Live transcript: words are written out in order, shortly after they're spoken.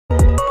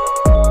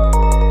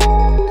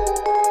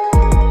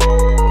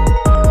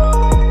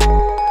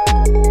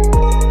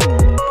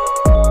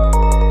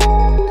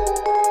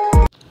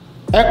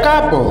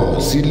káàbọ̀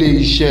sílé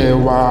iṣẹ́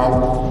wa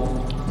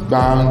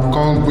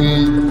Gbankanbi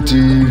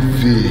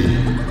TV.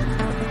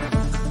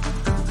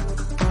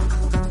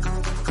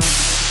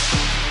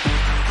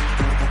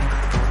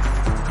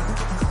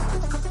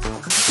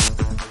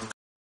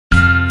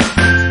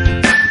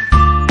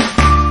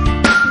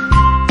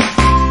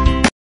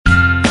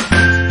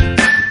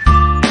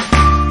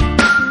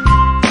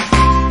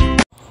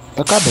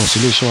 Ẹ káàbọ̀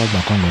sílé iṣẹ́ wa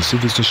Gbankanbi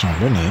civil station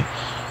lónìí.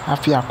 A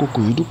fi àkókò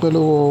yìí dúpẹ́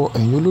lọ́wọ́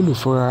ẹ̀yin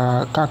olólùfẹ́ wa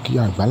káàkiri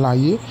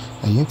àgbáláyé,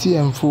 ẹ̀yin tí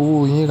ẹ ń fowó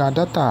yín ra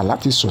dátà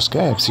láti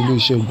subscribe sílé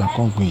iṣẹ́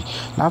Gbankanbi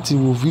láti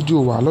wo fídíò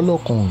wa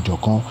lọ́lọ́kan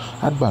òjọ̀kan.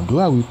 A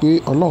gbàdúrà wípé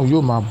Ọlọ́run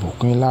yóò máa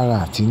bùkún lára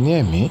àti ní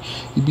ẹ̀mí.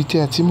 Ibi tí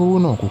ẹ ti mówó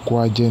náà kókó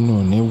ajẹnu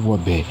ní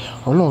wọbẹ̀.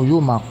 Ọlọ́run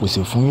yóò máa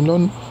pèsè fún yín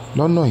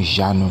lọ́nà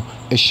ìyanu.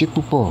 Ẹ ṣé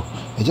púpọ̀.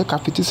 Ẹ jẹ́ ká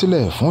fetí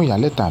sílẹ̀ fún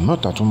ìyálẹ́ta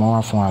mẹ́ta tó máa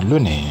wá fún wa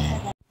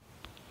lónìí.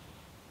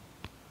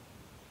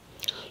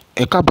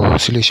 Ẹ káàbọ̀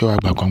sílé iṣẹ́ wa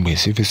Gbankanbi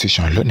civil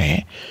station lónìí.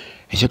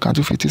 Ẹ jẹ́ ká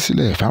tún fetí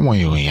sílẹ̀ fáwọn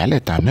ìròyìn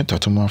ìyálẹ́ta mẹ́ta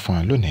tó máa fún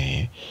wa lónìí.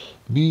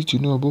 Bí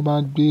Tinubu bá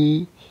gbé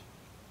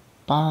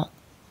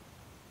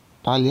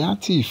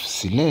palliative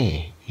sílẹ̀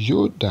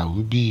yóò dàrú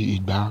bí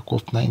ìgbà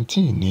COVID-19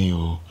 ni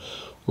o.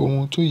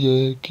 Ohun tó yẹ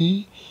kí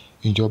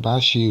ìjọba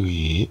ṣe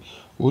rèé.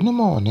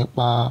 Onímọ̀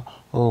nípa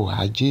ọrọ̀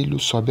ajé ló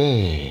sọ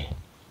bẹ́ẹ̀.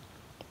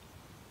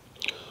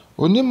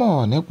 Onímọ̀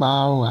nípa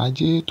ọrọ̀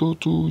ajé tó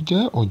tún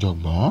jẹ́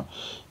ọ̀jọ̀gbọ́n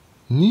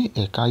ní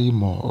ẹ̀ka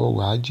ìmọ̀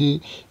ọrọ̀ ajé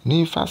ní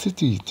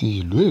fásitì ti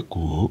ìlú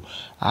Èkó,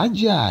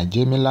 Hajiya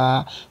Jemila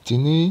ti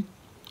ní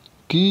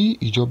kí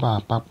ìjọba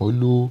àpapọ̀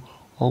lo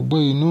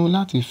ọgbọ́n inú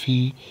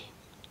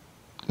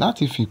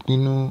láti fi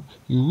pinnu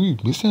irú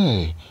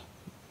ìgbésẹ̀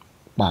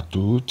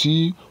pàtó tí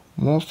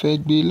wọ́n fẹ́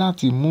gbé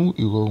láti mú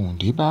ìrọ̀rùn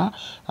dé bá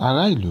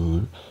ará ìlú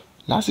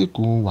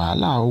lásìkò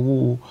wàhálà owó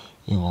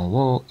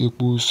ìrànwọ́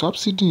epo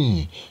sọ́bsidì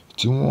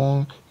tí wọ́n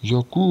yọ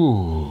kúrò.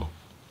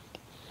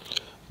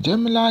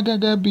 Jemila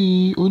gẹ́gẹ́ bí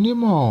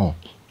onímọ̀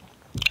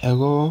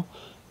ẹ̀rọ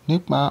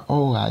nípa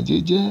ọrọ̀ ajé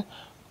jẹ́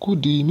kó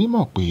di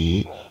mímọ̀ pé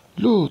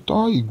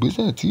lóòótọ́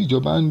ìgbésẹ̀ tí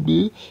ìjọba ń gbé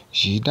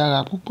yìí dára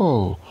púpọ̀,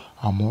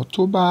 àmọ́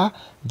tó bá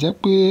jẹ́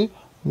pé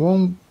wọ́n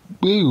ń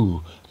gbèrò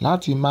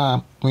láti máa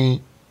pín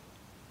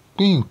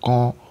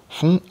nǹkan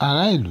fún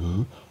ará ìlú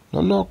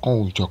lọ́lọ́kan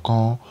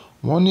òjọ̀kan,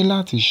 wọ́n ní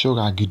láti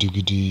ṣọ́ra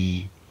gidigidi.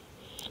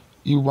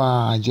 Ìwà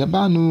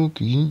àjẹbánu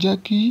kì í jẹ́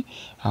kí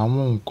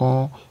àwọn nǹkan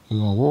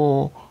ìrànwọ́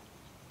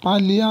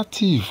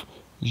palliative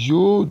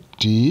yóò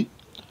dé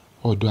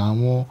ọ̀dọ̀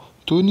àwọn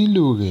tó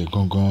nílò rẹ̀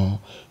gangan.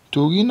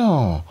 Torí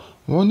náà,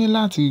 wọ́n ní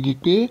láti rí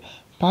pé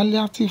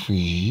palliative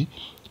yìí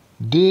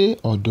dé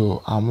ọ̀dọ̀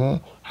àwọn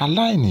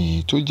aláìní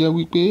tó jẹ́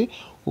wípé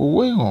owó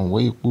ìrànwọ́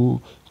epo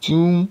tí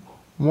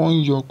wọ́n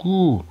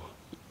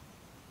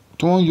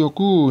yọ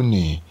kúrò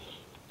ní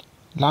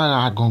lára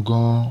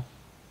gangan.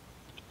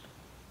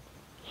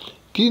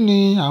 Kí ni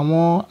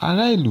àwọn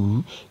ará ìlú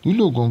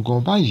nílò gangan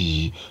báyìí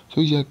tó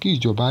yẹ kí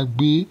ìjọba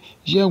gbé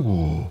yẹ̀wò?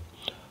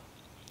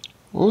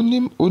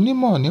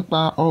 Onímọ̀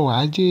nípa ọrọ̀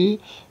ajé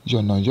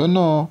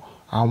yànnàná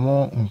àwọn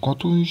nǹkan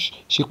tó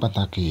ṣe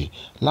pàtàkì.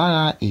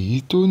 Lára èyí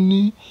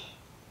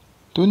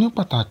tó ní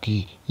pàtàkì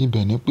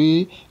ibẹ̀ ni pé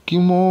kí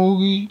wọ́n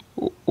rí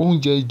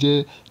oúnjẹ jẹ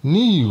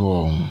ní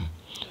ìrọ̀rùn.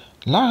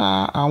 Lára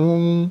àwọn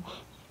ohun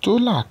tó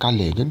là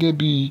kalẹ̀ gẹ́gẹ́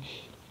bí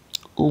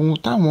ohun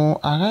táwọn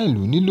ará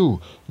ìlú nílò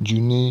jù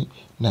ní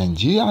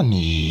Nàìjíríà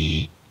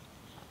nìyí.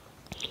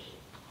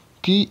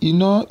 Kí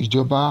iná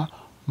ìjọba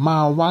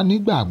máa wà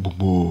nígbà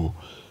gbogbo.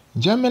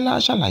 Jemila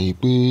ṣàlàyé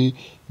pé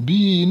bí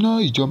iná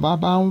ìjọba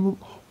bá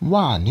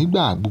wà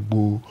nígbà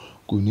gbogbo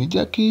kò ní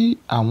jẹ́ kí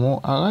àwọn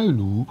ará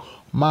ìlú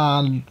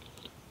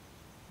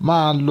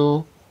máa lọ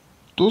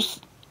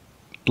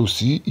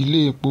tòsí ilé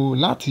epo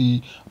láti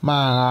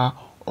máa ra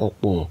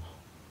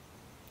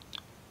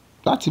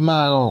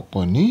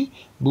ọ̀pọ̀ ní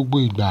gbogbo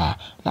ìgbà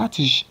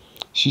láti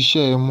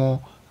ṣiṣẹ́ wọn,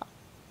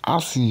 a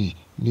sì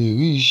lè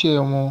rí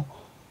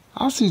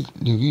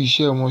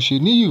iṣẹ́ wọn ṣe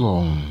ní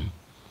ìrọ̀rùn.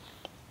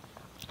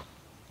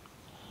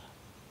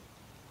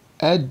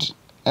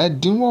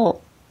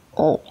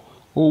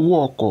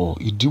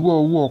 Ìdíwọ́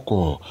owó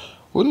ọkọ̀.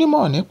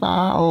 Onímọ̀ nípa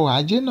ọrọ̀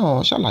ajé náà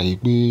ṣàlàyé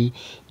pé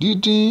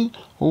dídín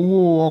owó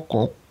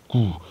ọkọ̀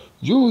kù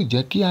yóò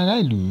jẹ́ kí ará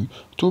ìlú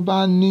tó bá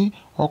ní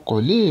ọkọ̀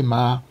lè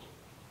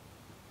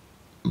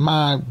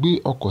máa gbé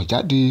ọkọ̀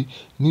jáde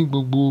ní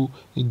gbogbo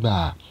ìgbà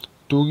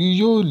torí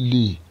yóò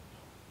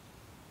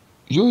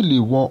lè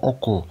wọ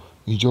ọkọ̀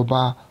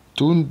ìjọba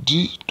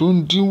tó ń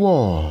dínwó.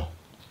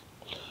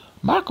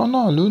 Bákan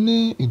náà ló ní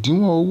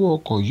ìdíwọ́ owó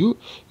ọkọ̀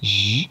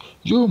yìí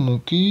yóò mú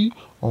kí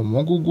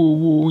ọ̀wọ́ngógó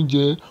owó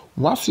oúnjẹ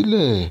wá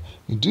sílẹ̀.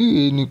 Ìdí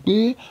rẹ̀ ni pé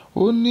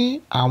ó ní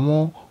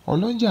àwọn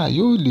ọlọ́jà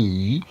yóò lè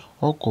rí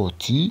ọkọ̀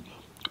tí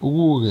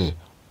owó rẹ̀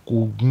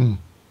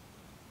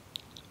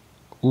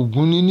kò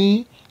gúnni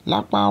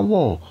lápá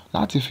wọ̀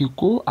láti fi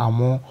kó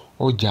àwọn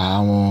ọjà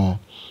wọn.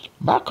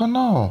 Bákan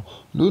náà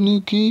ló ní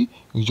kí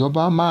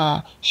ìjọba máa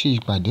ṣe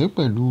ìpàdé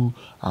pẹ̀lú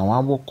àwọn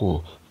awakọ̀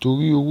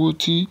torí owó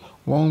tí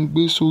wọ́n ń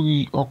gbé sórí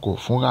ọkọ̀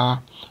fúnra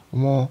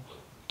wọn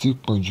ti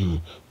pọ̀ jù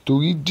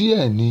torí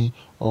díẹ̀ ni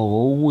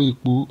ọ̀rọ̀ owó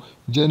epo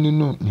jẹ́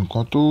nínú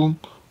nǹkan tó ń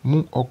mú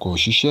ọkọ̀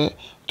ṣiṣẹ́.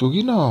 Torí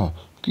náà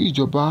kí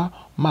ìjọba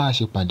máa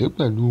ṣèpàdé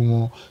pẹ̀lú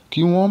wọn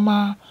kí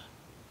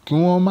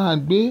wọ́n máa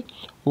gbé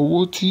owó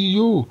tí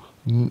yóò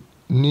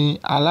ní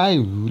ará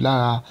ìlú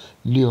lára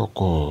lé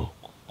ọkọ̀.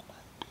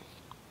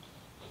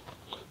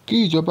 Kí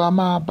ìjọba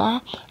máa bá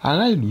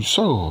ará ìlú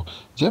sọ̀rọ̀.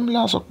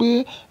 Jemila sọ pé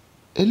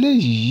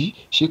eléyìí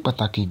ṣe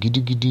pàtàkì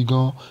gidigidi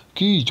gan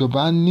kí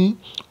ìjọba ní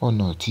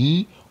ọ̀nà tí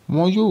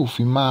wọn yóò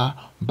fi máa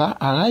bá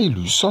ará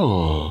ìlú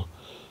sọ̀rọ̀.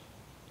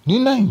 Ní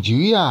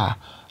Nàìjíríà,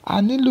 a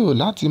nílò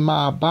láti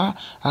máa bá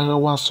ara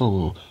wa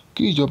sọ̀rọ̀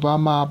kí ìjọba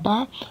máa bá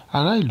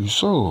ará ìlú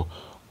sọ̀rọ̀.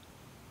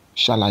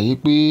 Ṣàlàyé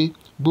pé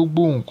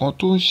gbogbo nǹkan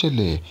tó ń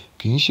ṣẹlẹ̀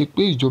kì í ṣe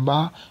pé ìjọba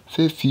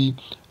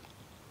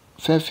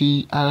fẹ́ fi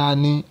ara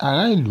ní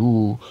ará ìlú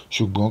o,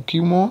 ṣùgbọ́n kí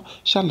wọ́n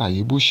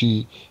ṣàlàyé bó ṣe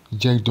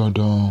jẹ́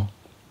dandan.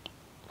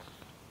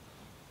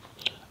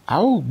 A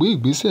ó gbé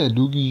ìgbésẹ̀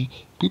lórí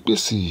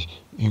pípèsè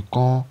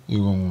nǹkan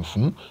ìrọ̀rùn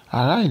fún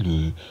ará ìlú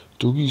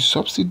torí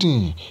sọ́bsidì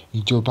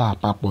ìjọba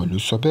àpapọ̀ ló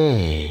sọ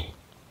bẹ́ẹ̀.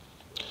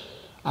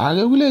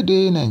 Ààrẹ orílẹ̀-èdè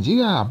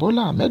Nàìjíríà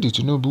Bọ́lá Ahmed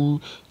Tinubu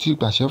ti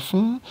pàṣẹ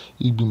fún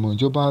ìgbìmọ̀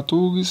ìjọba tó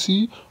ń rí sí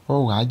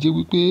ọrọ̀ ajé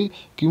wípé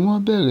kí wọ́n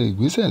bẹ̀rẹ̀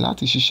ìgbésẹ̀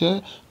láti ṣiṣẹ́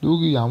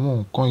lórí àwọn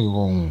nǹkan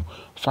ìrọ̀rùn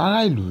fárá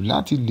ìlú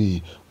láti lè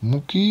mú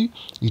kí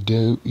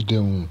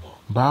ìdẹ̀rùn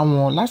bá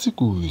wọn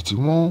lásìkò tí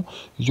wọ́n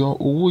yọ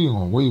owó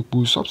ìrànwọ́ epo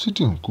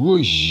sọ́bsidì kúrò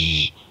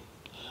yìí.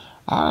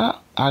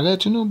 Ààrẹ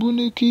Tinubu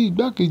ní kí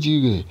igbákejì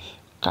rẹ̀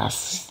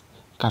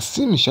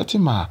Kashim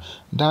Shettima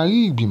darí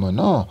ìgbìmọ̀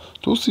náà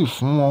tó sì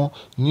fún wọn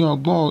ní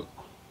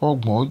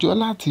ọgbọ̀n ọjọ́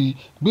láti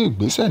gbé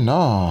ìgbésẹ̀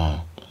náà.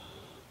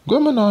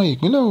 Gómìnà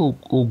ìpínlẹ̀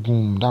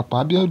Ògùn Dàpọ̀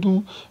Abíọ́dún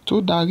tó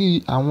darí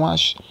àwọn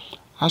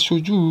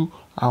aṣojú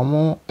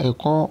àwọn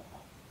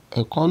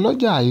ẹ̀ka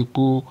ọlọ́jà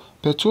epo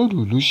bẹtiróòlù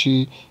ló ṣe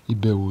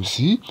ìbẹ̀wò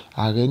sí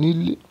ààrẹ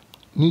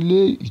nílé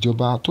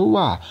ìjọba tó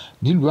wà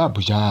nílùú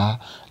Àbújá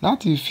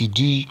láti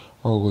fìdí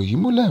ọ̀rọ̀ yìí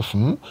múlẹ̀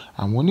fún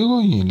àwọn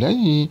oníròyìn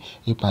lẹ́yìn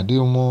ìpàdé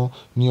wọn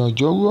ní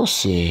ọjọ́rú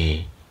ọ̀sẹ̀.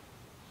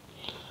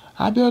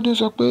 Abíọ́dún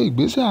sọ pé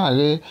ìgbésẹ̀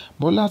ààrẹ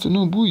Bọ́lá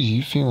Tinubu yìí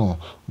fi hàn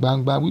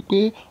gbangba wípé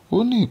ó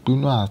ní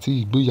ìpinnu àti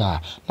ìgboyà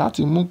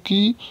láti mú kí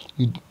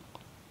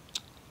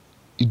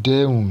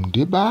ìdẹ̀rùn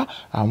dé bá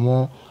àwọn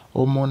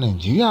ọmọ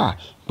Nàìjíríà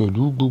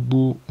pẹ̀lú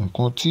gbogbo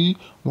nǹkan tí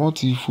wọ́n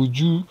ti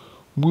fojú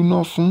winá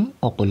fún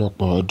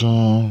ọ̀pọ̀lọpọ̀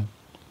ọdún.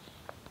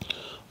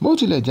 Bó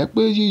tilẹ̀ jẹ́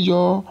pé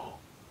yíyọ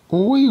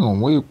owó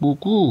ìrànwọ́ epo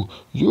kúrò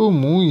yóò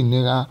mú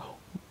ìnira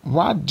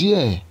wá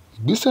díẹ̀,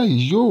 ìgbésẹ̀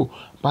yìí yóò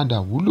padà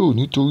wúlò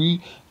nítorí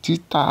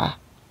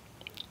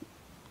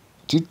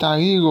títa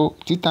ríro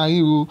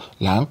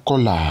là ń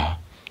kọlà.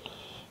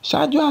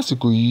 Ṣáájú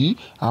àsìkò yìí,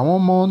 àwọn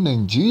ọmọ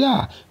Nàìjíríà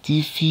ti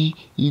fi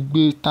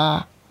igbe ta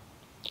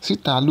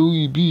síta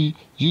lórí bí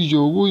yíyọ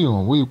owó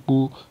ìrànwọ́ epo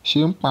ṣe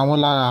ń pa wọ́n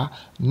lára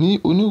ní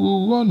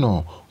onírúurú ọ̀nà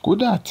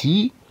kódà tí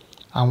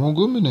àwọn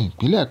gómìnà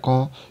ìpínlẹ̀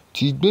kan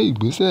ti gbé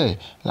ìgbésẹ̀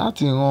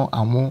láti ran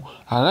àwọn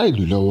ará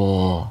ìlú lọ́wọ́.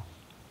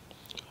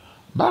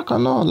 Bákan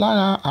náà,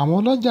 lára àwọn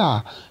ọlọ́jà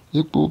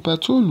epo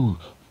bẹtiróòlù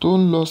tó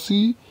ń lọ sí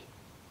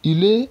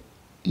ilé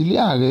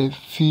ààrẹ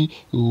fi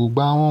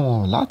èròǹgbà wọn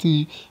hàn láti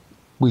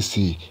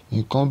pèsè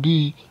nǹkan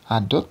bíi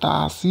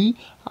 50 sí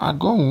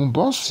 100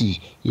 bọ́ọ̀sì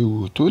èrò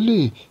tó lè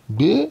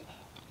gbé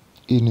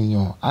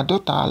ènìyàn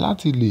 50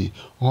 láti lè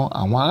ran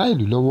àwọn ará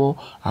ìlú lọ́wọ́,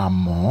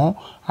 àmọ́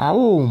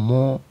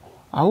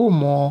a ò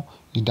mọ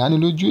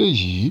ìdánilójú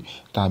èyí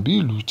tàbí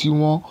ìlú tí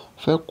wọ́n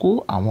fẹ́ kó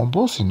àwọn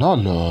bọ́ọ̀sì náà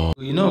lọ.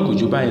 Ìròyìn náà kò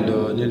jù báyìí lọ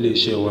nílé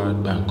iṣẹ́ wa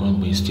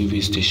Gbankanbi TV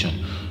station.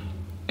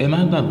 Ẹ má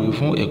gbàgbé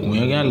fún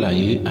ẹ̀kúnrẹ́rẹ́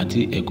àlàyé àti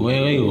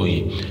ẹ̀kúnrẹ́rẹ́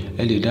ìròyìn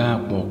ẹ lè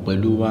darapọ̀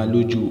pẹ̀lú wa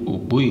lójú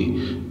òpó yìí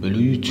pẹ̀lú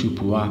YouTube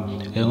wa.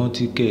 Ẹ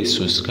rántí kẹ́ ẹ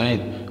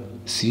subscribe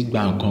sí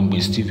Gbankanbi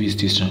TV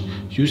station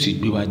yóò sì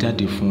gbé wa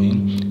jáde fún yín.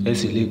 Ẹ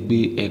sì lè pe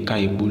ẹ̀ka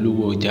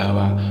ìpolówó ọjà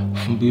wa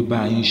fún bíbá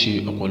yín ṣe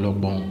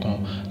ọ̀pọ̀lọpọ̀ nǹkan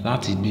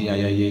láti gbé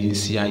ayẹyẹ yín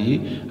sí ayé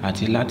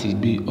àti láti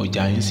gbé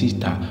ọjà yín sí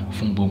ìta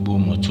fún gbogbo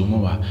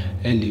mọ̀túmọ̀wá.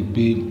 Ẹ lè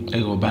pe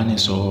ẹ̀rọ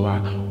ìbánisọ̀rọ̀ wa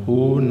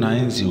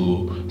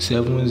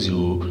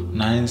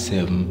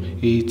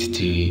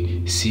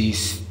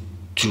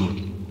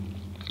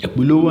 09070978362.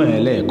 Ìpolówó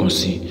yẹn lẹ́ẹ̀kan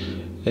sí.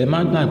 Ẹ má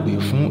gbàgbé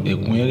fún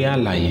ẹ̀kúnrẹ́rẹ́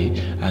àlàyé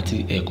àti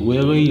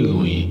ẹ̀kúnrẹ́rẹ́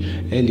ìròyìn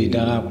ẹ lè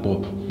darapọ̀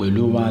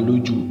pẹ̀lú wa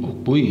lójú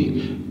òpó yìí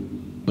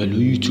pẹ̀lú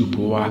YouTube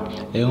wa.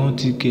 Ẹ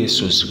rántí kẹ́ ẹ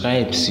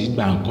subscribe sí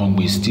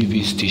Gbankanbi TV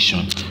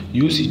station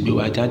yóò sì gbé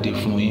wa jáde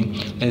fún yín.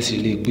 Ẹ sì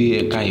lè pe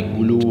ẹ̀ka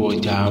ìpolówó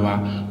ọjà wa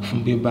fún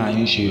bíbá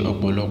yín ṣe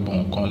ọ̀pọ̀lọpọ̀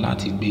nǹkan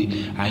láti gbé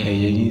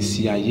ayẹyẹ yín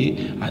sí ayé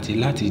àti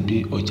láti gbé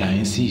ọjà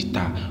yín sí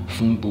ìta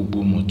fún gbogbo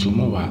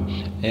mọ̀túmọ̀wá.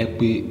 Ẹ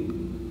pe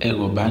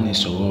ẹ̀rọ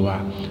ìbánisọ̀rọ̀ wa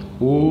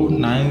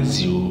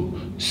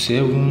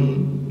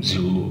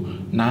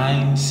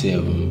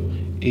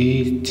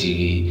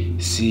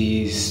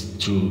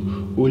 09070978362.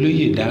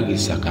 Olóyèdárì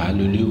Sàká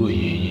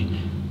lolóròyìn yín.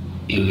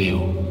 Ire o.